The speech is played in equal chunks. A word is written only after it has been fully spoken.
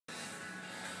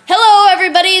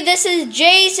everybody, this is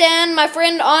Jace and my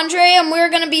friend Andre, and we're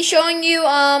going to be showing you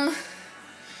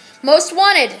Most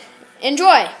Wanted.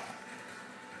 Enjoy.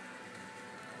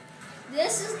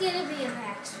 This is going to be an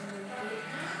action movie.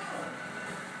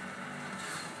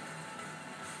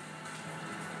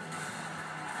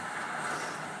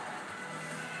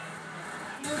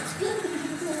 Let's go.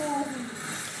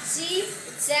 See?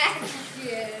 It's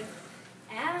action.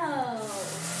 Ow.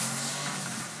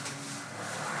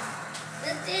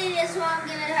 The thing is what I'm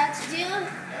going to have to do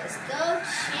is go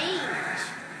change.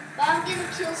 But I'm going to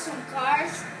kill some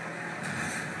cars.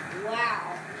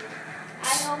 Wow. I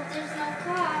hope there's no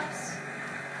cops.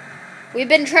 We've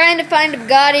been trying to find a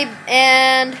Bugatti,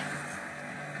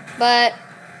 but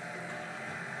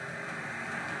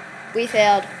we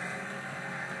failed.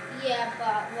 Yeah,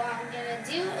 but what I'm going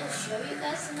to do is show you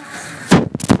guys some awesome.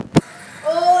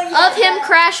 Oh, yeah. Of him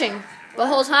crashing the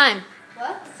whole time.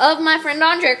 What? Of my friend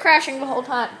Andre crashing the whole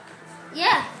time.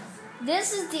 Yeah,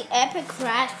 this is the epic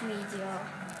crash video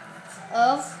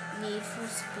of Need for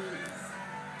Speed.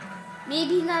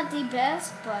 Maybe not the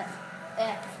best, but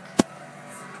epic.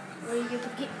 Where you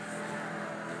begin.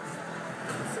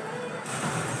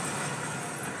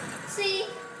 See,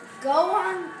 go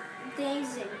on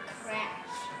things and crash.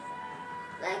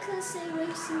 Like let's say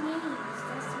racing games.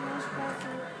 That's the most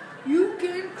popular. You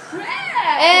can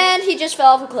crash. And he just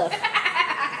fell off a cliff.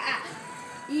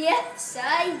 Yes,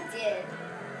 I did.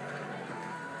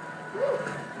 Woo.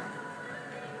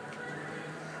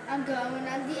 I'm going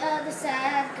on the other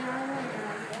side, going on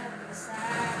the other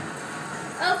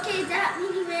side. Okay, that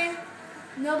minivan,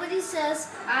 nobody says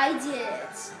I did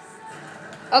it.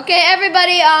 Okay,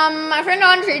 everybody, my friend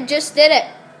Andre just did it.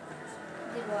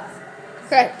 Did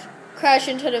what? Crash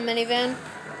into the minivan.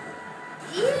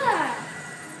 Yeah.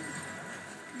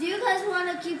 Do you guys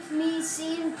want to keep me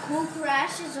seeing cool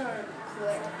crashes or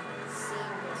quit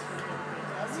seeing this video?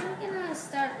 Because you're going to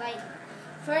start like,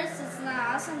 first it's not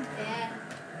awesome, then.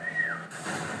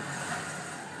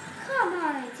 Come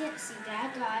on, I didn't see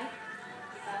that guy.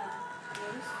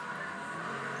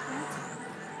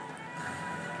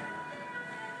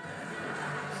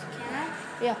 Can I?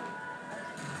 Yeah.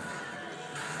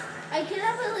 I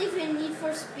cannot believe in Need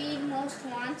for Speed Most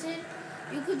Wanted,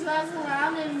 you could drive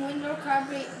around and when your car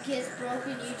gets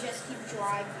broken, you just keep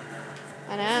driving.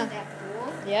 I know. Isn't that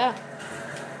cool? Yeah.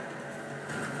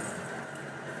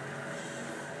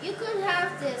 You could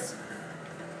have this.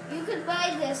 You could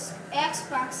buy this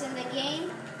Xbox in the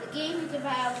game. The game you could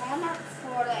buy at Walmart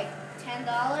for like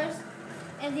 $10.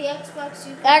 And the Xbox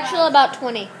you could Actually, buy about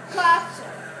 20.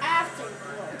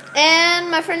 afterward. And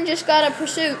my friend just got a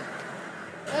Pursuit.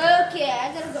 Okay,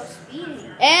 I gotta go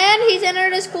speeding. And he's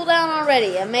entered his cooldown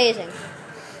already. Amazing.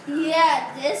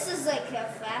 Yeah, this is like a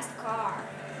fast car.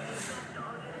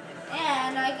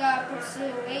 And I got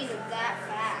persuaded that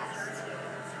fast.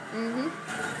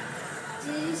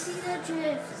 Did you see the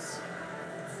drifts?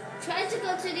 Try to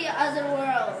go to the other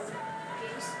world.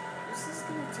 Jace, this is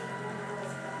gonna take me away.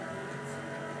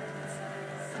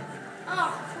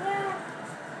 Oh, crap.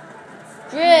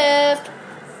 Drift.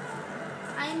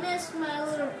 I missed my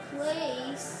little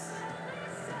place.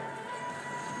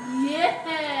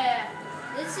 Yeah.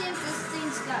 Let's see if this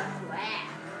thing's got black.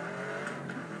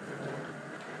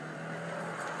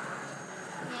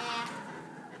 Yeah.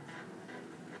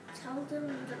 Tell them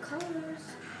the colors.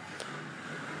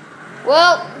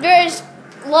 Well, there's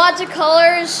lots of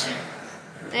colors.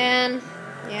 And,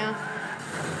 yeah.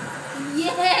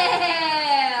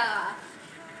 Yeah.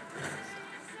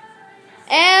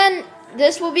 And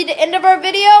this will be the end of our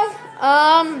video.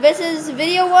 This is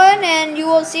video 1, and you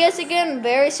will see us again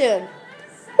very soon.